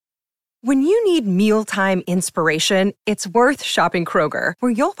When you need mealtime inspiration, it's worth shopping Kroger,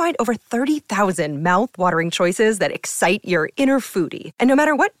 where you'll find over 30,000 mouth-watering choices that excite your inner foodie. And no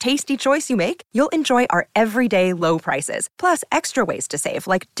matter what tasty choice you make, you'll enjoy our everyday low prices, plus extra ways to save,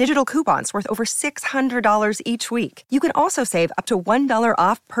 like digital coupons worth over $600 each week. You can also save up to $1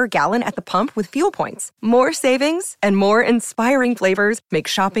 off per gallon at the pump with fuel points. More savings and more inspiring flavors make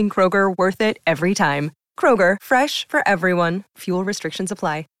shopping Kroger worth it every time. Kroger, fresh for everyone. Fuel restrictions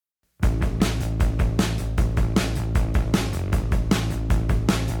apply.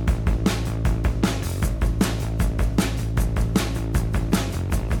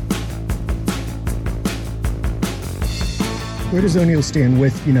 Where does O'Neill stand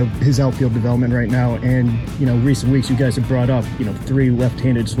with, his outfield development right now? And, recent weeks you guys have brought up, 3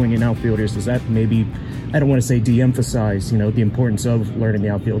 left-handed swinging outfielders. Does that maybe, I don't want to say de-emphasize, the importance of learning the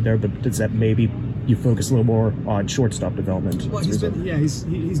outfield there, but does that maybe you focus a little more on shortstop development? Well, he's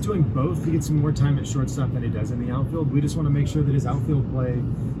doing both. He gets some more time at shortstop than he does in the outfield. We just want to make sure that his outfield play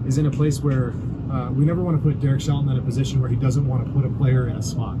is in a place where we never want to put Derek Shelton in a position where he doesn't want to put a player in a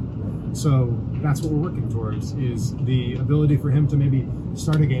spot. So that's what we're working towards, is the ability for him to maybe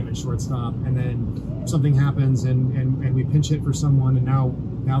start a game at shortstop, and then something happens and we pinch hit for someone, and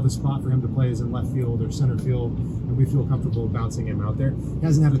now the spot for him to play is in left field or center field, and we feel comfortable bouncing him out there. He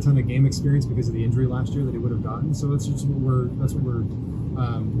hasn't had a ton of game experience because of the injury last year that he would have gotten, so that's what we're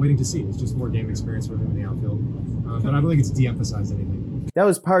waiting to see. It's just more game experience for him in the outfield. But I don't think it's de-emphasized anything. That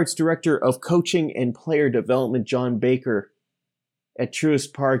was Pirates Director of Coaching and Player Development John Baker at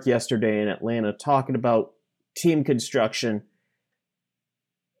Truist Park yesterday in Atlanta, talking about team construction.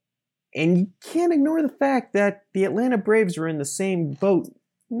 And you can't ignore the fact that the Atlanta Braves were in the same boat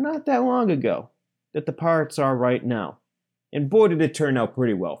not that long ago that the Pirates are right now. And boy, did it turn out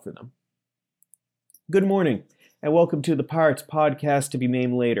pretty well for them. Good morning, and welcome to the Pirates podcast to be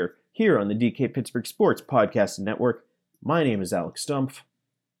named later, here on the DK Pittsburgh Sports Podcast Network. My name is Alex Stumpf.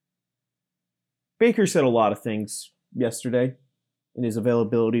 Baker said a lot of things yesterday in his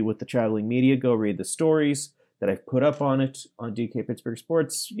availability with the traveling media. Go read the stories that I've put up on it on DK Pittsburgh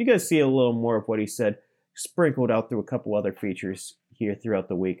Sports. You guys see a little more of what he said, sprinkled out through a couple other features here throughout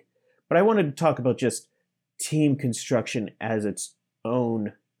the week. But I wanted to talk about just team construction as its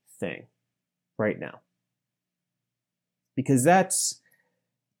own thing right now, because that's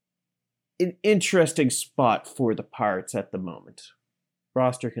an interesting spot for the Pirates at the moment.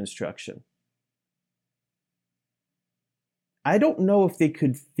 Roster construction. I don't know if they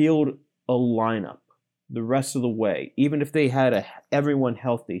could field a lineup the rest of the way, even if they had everyone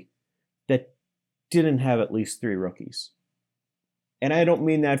healthy, that didn't have at least 3 rookies. And I don't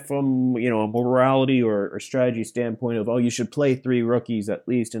mean that from, a morality or strategy standpoint of, you should play 3 rookies at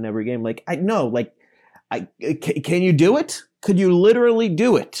least in every game. Can you do it? Could you literally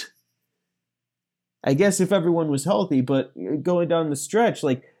do it? I guess if everyone was healthy, but going down the stretch,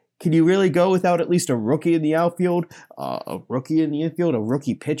 can you really go without at least a rookie in the outfield, a rookie in the infield, a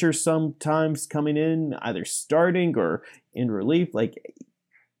rookie pitcher sometimes coming in, either starting or in relief?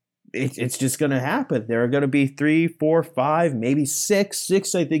 It's just going to happen. There are going to be 3, 4, 5, maybe 6.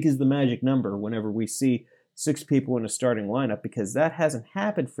 6, I think, is the magic number whenever we see 6 people in a starting lineup, because that hasn't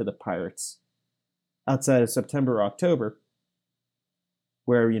happened for the Pirates outside of September or October,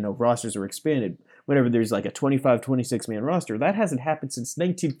 where, rosters are expanded. Whenever there's a 25, 26-man roster, that hasn't happened since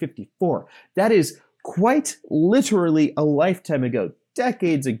 1954. That is quite literally a lifetime ago,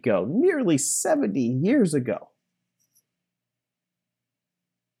 decades ago, nearly 70 years ago.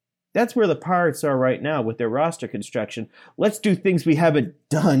 That's where the Pirates are right now with their roster construction. Let's do things we haven't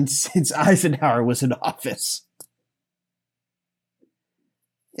done since Eisenhower was in office.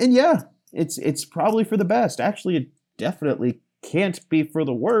 And yeah, it's probably for the best. Actually, it definitely can't be for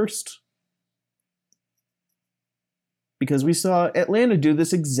the worst, because we saw Atlanta do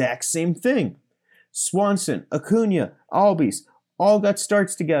this exact same thing. Swanson, Acuna, Albies all got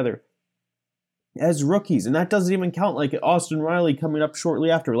starts together as rookies, and that doesn't even count Austin Riley coming up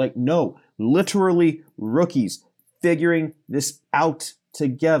shortly after. No, literally rookies figuring this out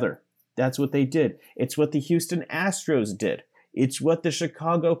together. That's what they did. It's what the Houston Astros did. It's what the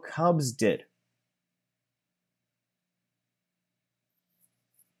Chicago Cubs did.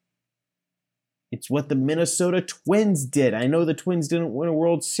 It's what the Minnesota Twins did. I know the Twins didn't win a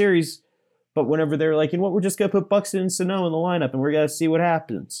World Series, but whenever they're we're just going to put Buxton and Sano in the lineup and we're going to see what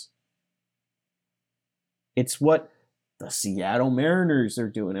happens. It's what the Seattle Mariners are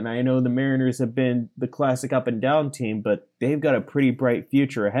doing. And I know the Mariners have been the classic up and down team, but they've got a pretty bright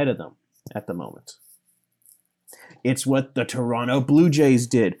future ahead of them at the moment. It's what the Toronto Blue Jays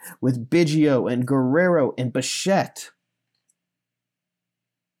did with Biggio and Guerrero and Bichette.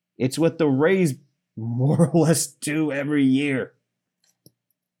 It's what the Rays more or less do every year.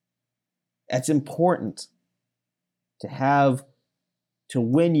 That's important to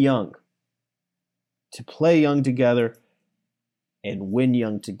win young, to play young together and win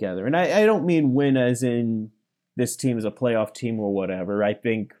young together. And I don't mean win as in this team is a playoff team or whatever. I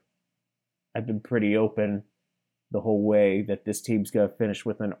think I've been pretty open the whole way that this team's going to finish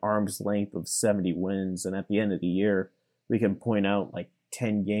with an arm's length of 70 wins. And at the end of the year, we can point out like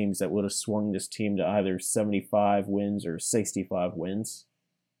 10 games that would have swung this team to either 75 wins or 65 wins,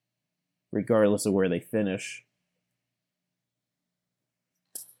 regardless of where they finish.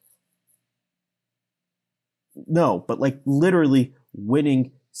 No, but like literally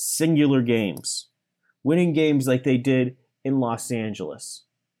winning singular games. Winning games like they did in Los Angeles.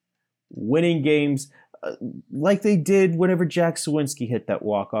 Winning games like they did whenever Jack Suwinski hit that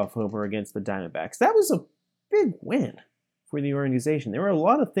walk-off homer against the Diamondbacks. That was a big win for the organization. There were a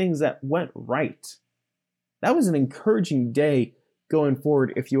lot of things that went right. That was an encouraging day going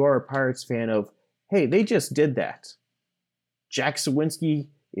forward if you are a Pirates fan of, hey, they just did that. Jack Suwinski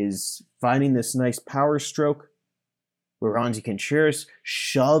is finding this nice power stroke. Roansy Contreras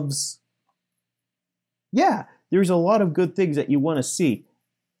shoves. Yeah, there's a lot of good things that you want to see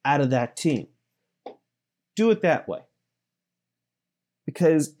out of that team. Do it that way.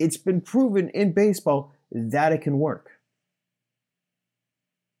 Because it's been proven in baseball that it can work.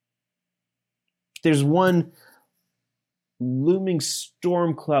 There's one looming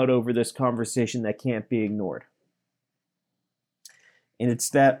storm cloud over this conversation that can't be ignored. And it's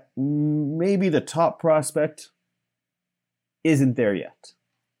that maybe the top prospect isn't there yet.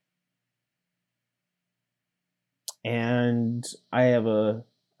 And I have a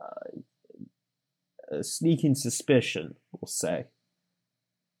sneaking suspicion, we'll say,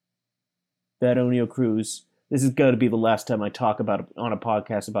 that Oneil Cruz, this is going to be the last time I talk about on a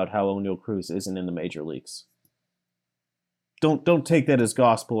podcast about how Oneil Cruz isn't in the major leagues. Don't take that as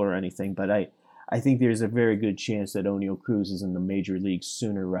gospel or anything, but I think there's a very good chance that Oneil Cruz is in the major leagues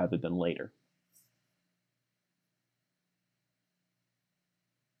sooner rather than later.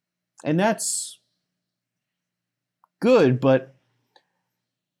 And that's good, but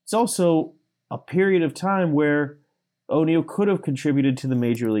it's also a period of time where Oneil could have contributed to the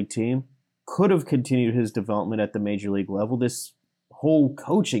major league team, could have continued his development at the major league level. This whole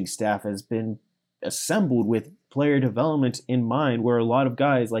coaching staff has been assembled with player development in mind, where a lot of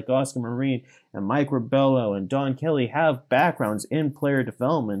guys like Oscar Marin and Mike Rabello and Don Kelly have backgrounds in player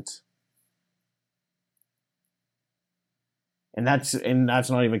development. And that's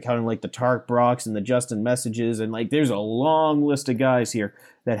not even counting like the Tark Brocks and the Justin Messages, and like there's a long list of guys here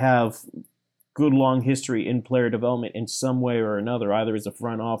that have good long history in player development in some way or another, either as a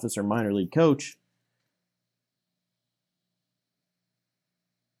front office or minor league coach.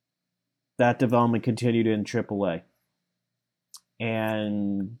 That development continued in AAA.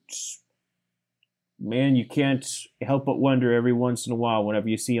 And man, you can't help but wonder every once in a while whenever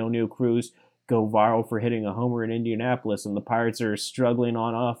you see Oneil Cruz go viral for hitting a homer in Indianapolis and the Pirates are struggling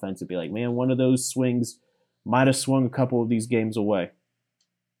on offense, it'd be like, man, one of those swings might have swung a couple of these games away.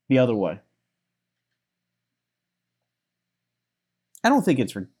 The other way. I don't think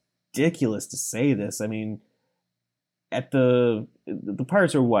it's ridiculous to say this. I mean, at the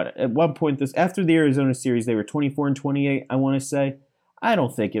Pirates are what? At one point, after the Arizona series, they were 24-28, I want to say. I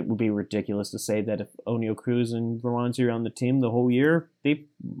don't think it would be ridiculous to say that if Oneil Cruz and Roansy are on the team the whole year, they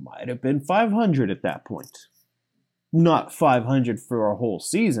might have been 500 at that point. Not 500 for a whole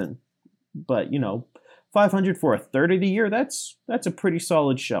season, but, 500 for a third of the year, that's a pretty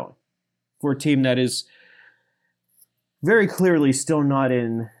solid showing for a team that is very clearly still not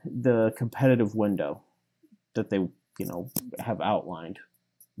in the competitive window that they, have outlined.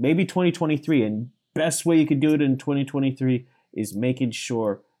 Maybe 2023, and best way you could do it in 2023 is making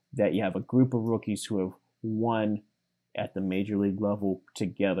sure that you have a group of rookies who have won at the major league level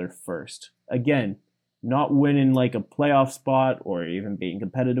together first. Again, not winning like a playoff spot or even being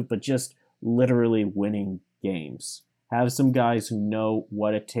competitive, but just literally winning games. Have some guys who know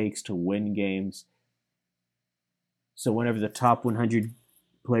what it takes to win games. So whenever the top 100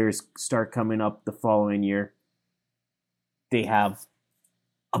 players start coming up the following year, they have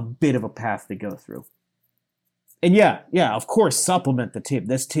a bit of a path to go through. And yeah, of course, supplement the team.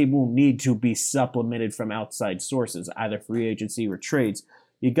 This team will need to be supplemented from outside sources, either free agency or trades.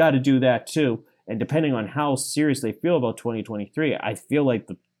 You got to do that too. And depending on how serious they feel about 2023, I feel like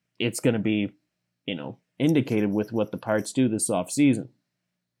it's going to be, indicated with what the Pirates do this offseason.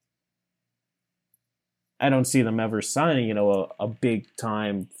 I don't see them ever signing, a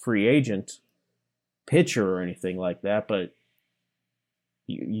big-time free agent pitcher or anything like that, but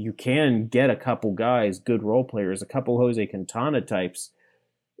you can get a couple guys, good role players, a couple Jose Quintana types,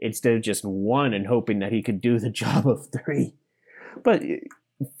 instead of just one and hoping that he could do the job of three. But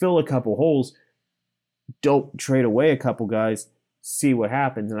fill a couple holes, don't trade away a couple guys, see what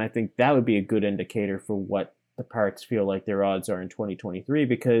happens. And I think that would be a good indicator for what the Pirates feel like their odds are in 2023,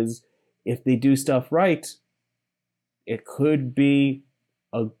 because if they do stuff right, it could be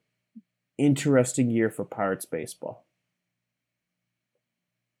a interesting year for Pirates baseball.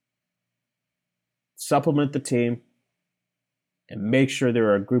 Supplement the team and make sure there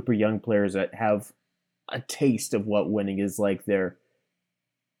are a group of young players that have a taste of what winning is like there.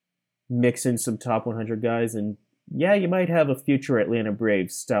 Mix in some top 100 guys, and yeah, you might have a future Atlanta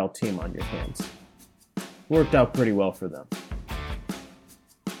Braves style team on your hands. Worked out pretty well for them.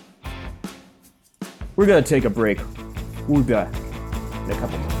 We're going to take a break. We'll be back in a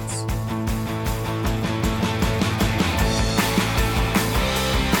couple minutes.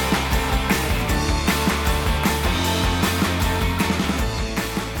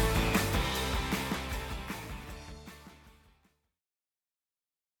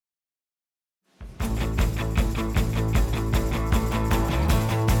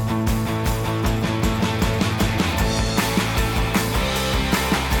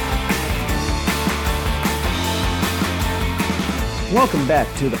 Welcome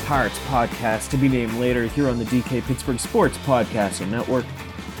back to the Pirates Podcast, to be named later, here on the DK Pittsburgh Sports Podcasting Network.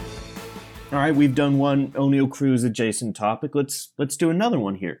 All right, we've done one Oneil Cruz adjacent topic. Let's do another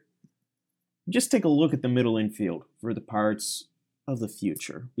one here. Just take a look at the middle infield for the Pirates of the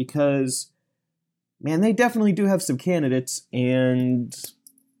future, because, man, they definitely do have some candidates, and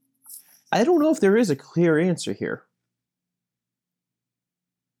I don't know if there is a clear answer here.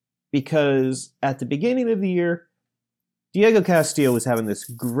 Because at the beginning of the year, Diego Castillo was having this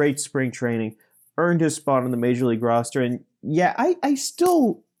great spring training, earned his spot on the Major League roster, and yeah, I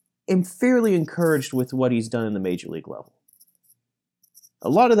still am fairly encouraged with what he's done in the Major League level. A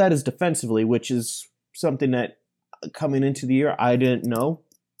lot of that is defensively, which is something that coming into the year I didn't know.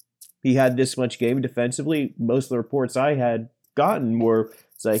 He had this much game defensively. Most of the reports I had gotten were,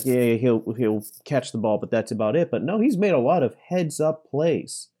 it's like, yeah, he'll catch the ball, but that's about it. But no, he's made a lot of heads-up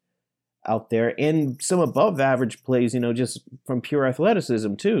plays out there, and some above average plays, just from pure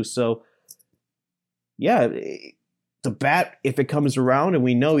athleticism too. So yeah, the bat, if it comes around and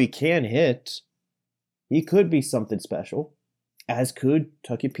we know he can hit, he could be something special, as could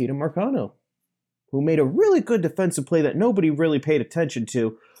Tucupita Marcano, who made a really good defensive play that nobody really paid attention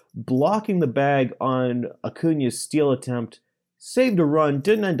to, blocking the bag on Acuna's steal attempt, saved a run,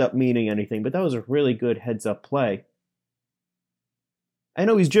 didn't end up meaning anything, but that was a really good heads up play. I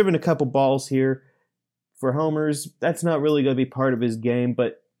know he's driven a couple balls here for homers. That's not really going to be part of his game,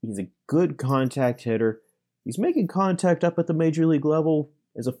 but he's a good contact hitter. He's making contact up at the Major League level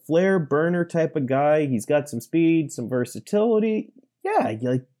as a flare burner type of guy. He's got some speed, some versatility. Yeah,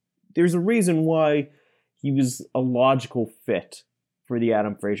 there's a reason why he was a logical fit for the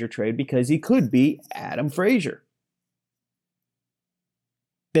Adam Frazier trade, because he could be Adam Frazier.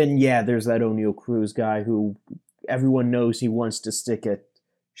 Then yeah, there's that Oneil Cruz guy who everyone knows he wants to stick at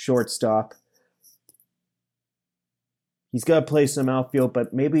shortstop. He's got to play some outfield,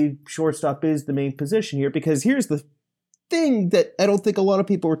 but maybe shortstop is the main position here, because here's the thing that I don't think a lot of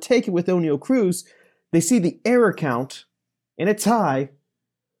people are taking with Oneil Cruz. They see the error count, and it's high.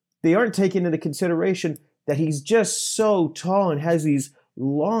 They aren't taking into consideration that he's just so tall and has these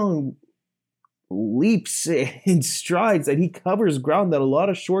long leaps and strides that he covers ground that a lot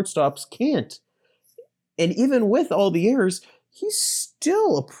of shortstops can't. And even with all the errors, he's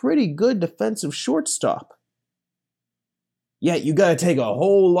still a pretty good defensive shortstop. Yeah, you got to take a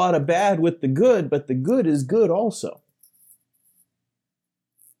whole lot of bad with the good, but the good is good also.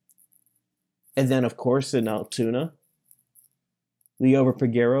 And then, of course, in Altoona, Liover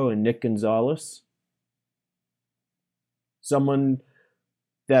Peguero and Nick Gonzalez. Someone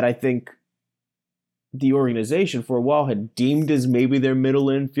that I think the organization for a while had deemed as maybe their middle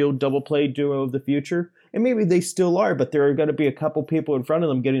infield double play duo of the future. And maybe they still are, but there are going to be a couple people in front of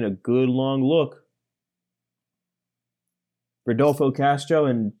them getting a good long look. Rodolfo Castro,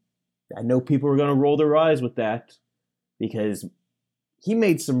 and I know people are going to roll their eyes with that, because he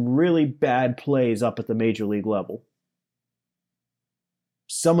made some really bad plays up at the Major League level.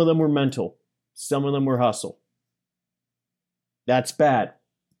 Some of them were mental. Some of them were hustle. That's bad.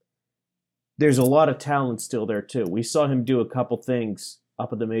 There's a lot of talent still there too. We saw him do a couple things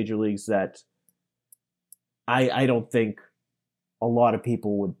up at the major leagues that I don't think a lot of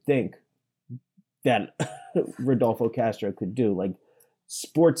people would think that Rodolfo Castro could do, like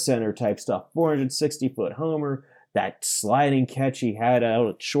Sports Center type stuff, 460-foot homer, that sliding catch he had out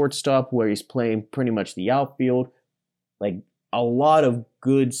at shortstop where he's playing pretty much the outfield. Like, a lot of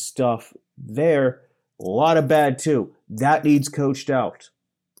good stuff there. A lot of bad, too. That needs coached out.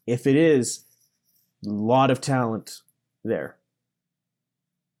 If it is, a lot of talent there.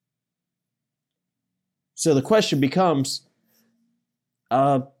 So the question becomes,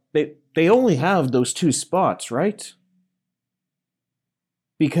 they only have those 2 spots, right?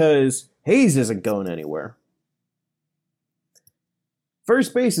 Because Hayes isn't going anywhere.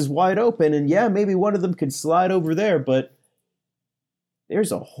 First base is wide open, and yeah, maybe one of them could slide over there, but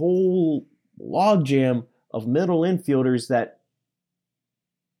there's a whole logjam of middle infielders that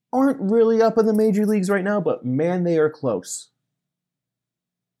aren't really up in the major leagues right now, but man, they are close.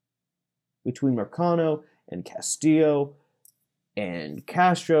 Between Marcano and Castillo and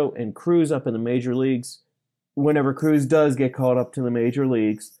Castro and Cruz up in the major leagues, whenever Cruz does get called up to the major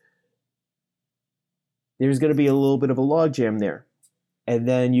leagues, there's going to be a little bit of a logjam there. And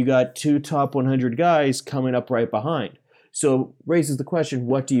then you got 2 top 100 guys coming up right behind. So raises the question,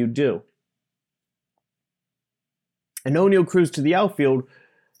 what do you do? And Oneil Cruz to the outfield,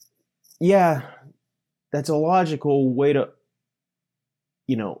 yeah, that's a logical way to,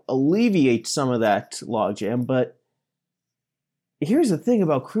 alleviate some of that logjam. But here's the thing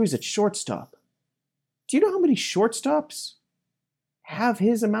about Cruz at shortstop. Do you know how many shortstops have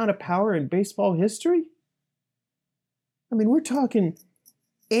his amount of power in baseball history? I mean, we're talking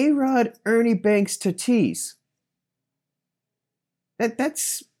A-Rod, Ernie Banks, Tatis.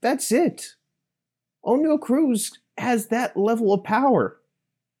 That's it. Oneil Cruz has that level of power.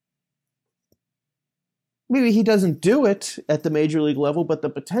 Maybe he doesn't do it at the major league level, but the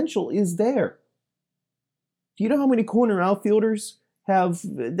potential is there. Do you know how many corner outfielders have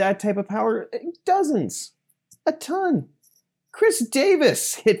that type of power? Dozens. A ton. Chris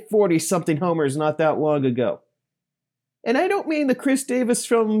Davis hit 40-something homers not that long ago. And I don't mean the Chris Davis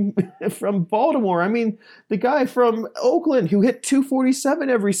from Baltimore. I mean the guy from Oakland who hit 247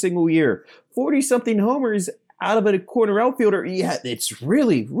 every single year. 40-something homers out of a corner outfielder. Yeah, it's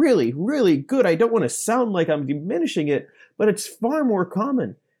really, really, really good. I don't want to sound like I'm diminishing it, but it's far more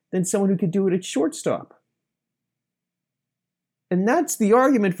common than someone who could do it at shortstop. And that's the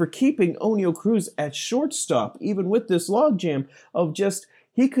argument for keeping Oneil Cruz at shortstop, even with this logjam of just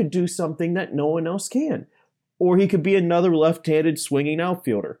he could do something that no one else can. Or he could be another left-handed swinging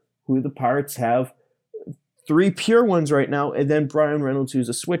outfielder, who the Pirates have 3 pure ones right now, and then Brian Reynolds, who's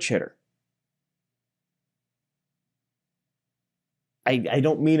a switch hitter. I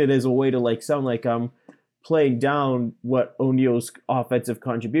don't mean it as a way to sound like I'm playing down what Oneil's offensive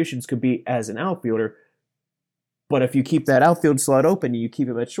contributions could be as an outfielder. But if you keep that outfield slot open and you keep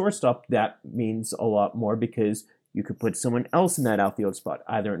him at shortstop, that means a lot more because you could put someone else in that outfield spot,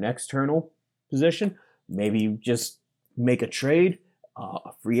 either an external position. Maybe you just make a trade,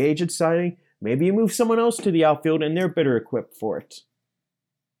 a free agent signing. Maybe you move someone else to the outfield and they're better equipped for it.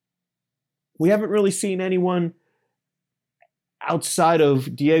 We haven't really seen anyone outside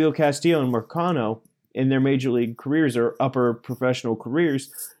of Diego Castillo and Marcano in their major league careers or upper professional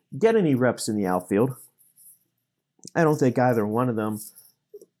careers get any reps in the outfield. I don't think either one of them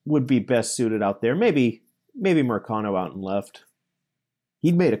would be best suited out there. Maybe Marcano out and left.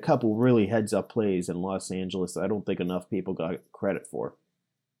 He'd made a couple really heads-up plays in Los Angeles that I don't think enough people got credit for.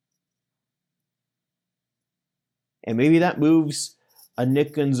 And maybe that moves a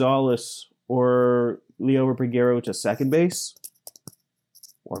Nick Gonzalez or Leo Peguero to second base.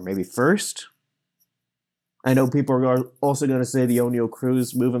 Or maybe first. I know people are also going to say the Oneil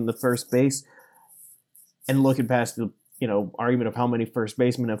Cruz move him to first base. And looking past the argument of how many first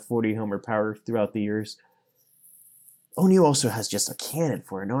basemen have 40 homer power throughout the years, Oneil also has just a cannon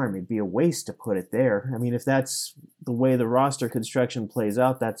for an arm. It'd be a waste to put it there. I mean, if that's the way the roster construction plays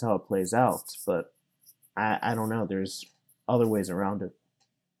out, that's how it plays out. But I don't know. There's other ways around it.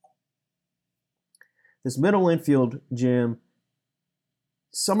 This middle infield, Jim,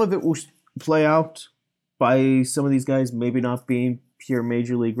 some of it will play out by some of these guys maybe not being pure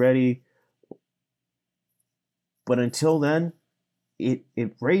major league ready. But until then, it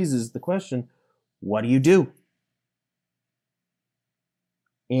raises the question, what do you do?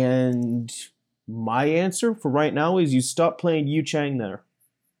 And my answer for right now is you stop playing Yu Chang there.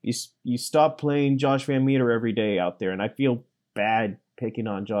 You stop playing Josh Van Meter every day out there. And I feel bad picking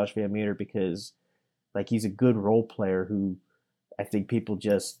on Josh Van Meter because he's a good role player who I think people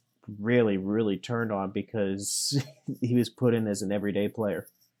just really, really turned on because he was put in as an everyday player.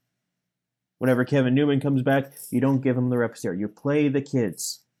 Whenever Kevin Newman comes back, you don't give him the reps there. You play the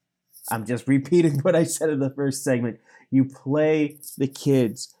kids. I'm just repeating what I said in the first segment. You play the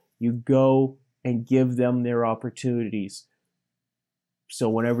kids. You go and give them their opportunities. So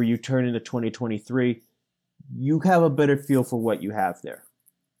whenever you turn into 2023, you have a better feel for what you have there.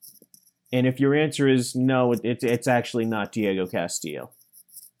 And if your answer is no, it's actually not Diego Castillo,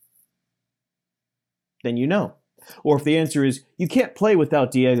 then you know. Or if the answer is you can't play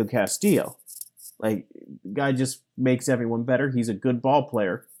without Diego Castillo, like the guy just makes everyone better, he's a good ball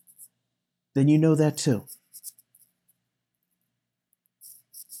player, then you know that too.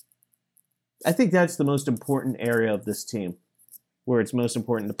 I think that's the most important area of this team, where it's most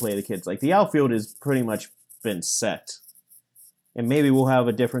important to play the kids. Like the outfield has pretty much been set. And maybe we'll have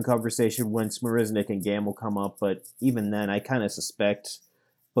a different conversation once Marisnick and Gamble come up, but even then, I kind of suspect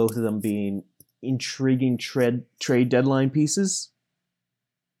both of them being intriguing trade deadline pieces.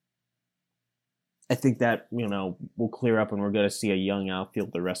 I think that, will clear up and we're going to see a young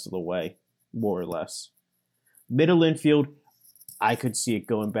outfield the rest of the way, more or less. Middle infield, I could see it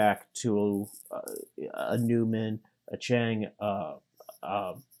going back to a Newman, a Chang,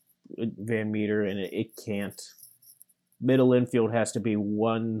 Van Meter, and it can't. Middle infield has to be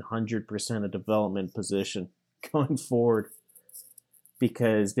 100% a development position going forward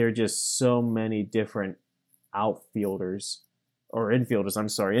because there are just so many different infielders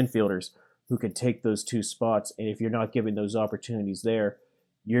who can take those two spots. And if you're not giving those opportunities there,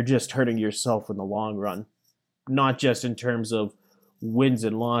 you're just hurting yourself in the long run. Not just in terms of wins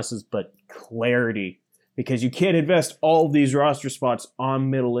and losses, but clarity. Because you can't invest all of these roster spots on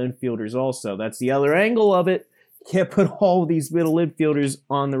middle infielders also. That's the other angle of it. You can't put all of these middle infielders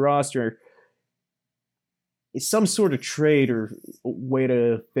on the roster. Some sort of trade or way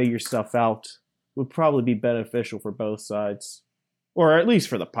to figure stuff out would probably be beneficial for both sides. Or at least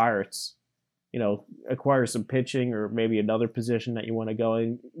for the Pirates. Acquire some pitching or maybe another position that you want to go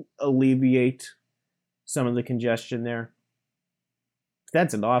and alleviate some of the congestion there.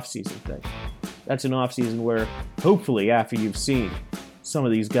 That's an off-season thing. That's an off-season where, hopefully, after you've seen some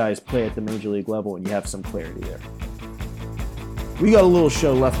of these guys play at the major league level and you have some clarity there. We got a little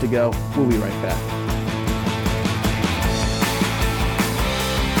show left to go. We'll be right back.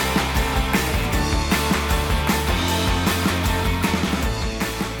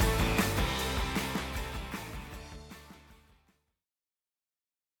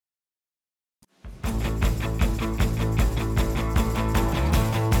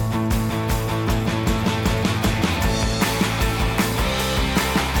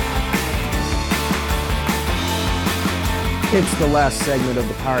 It's the last segment of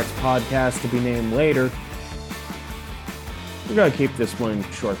the Pirates podcast to be named later. We're going to keep this one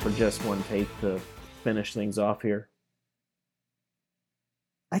short for just one take to finish things off here.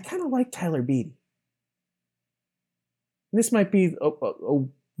 I kind of like Tyler Beede. This might be a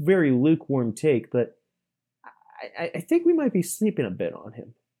very lukewarm take, but I think we might be sleeping a bit on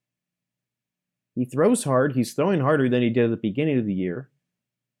him. He throws hard. He's throwing harder than he did at the beginning of the year.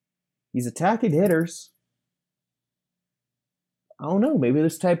 He's attacking hitters. I don't know, maybe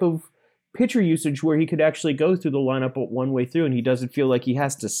this type of pitcher usage where he could actually go through the lineup one way through and he doesn't feel like he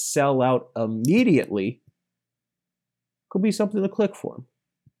has to sell out immediately could be something to click for him.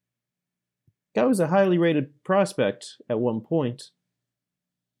 Guy was a highly rated prospect at one point.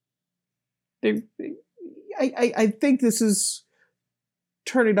 I think this is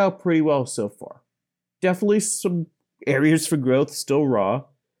turning out pretty well so far. Definitely some areas for growth, still raw.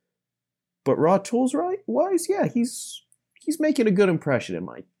 But raw tools wise, yeah, he's making a good impression in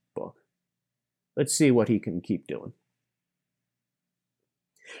my book. Let's see what he can keep doing.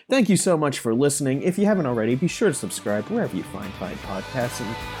 Thank you so much for listening. If you haven't already, be sure to subscribe wherever you find fine podcasts.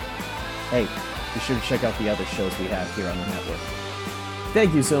 And hey, be sure to check out the other shows we have here on the network.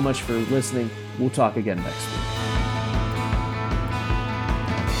 Thank you so much for listening. We'll talk again next week.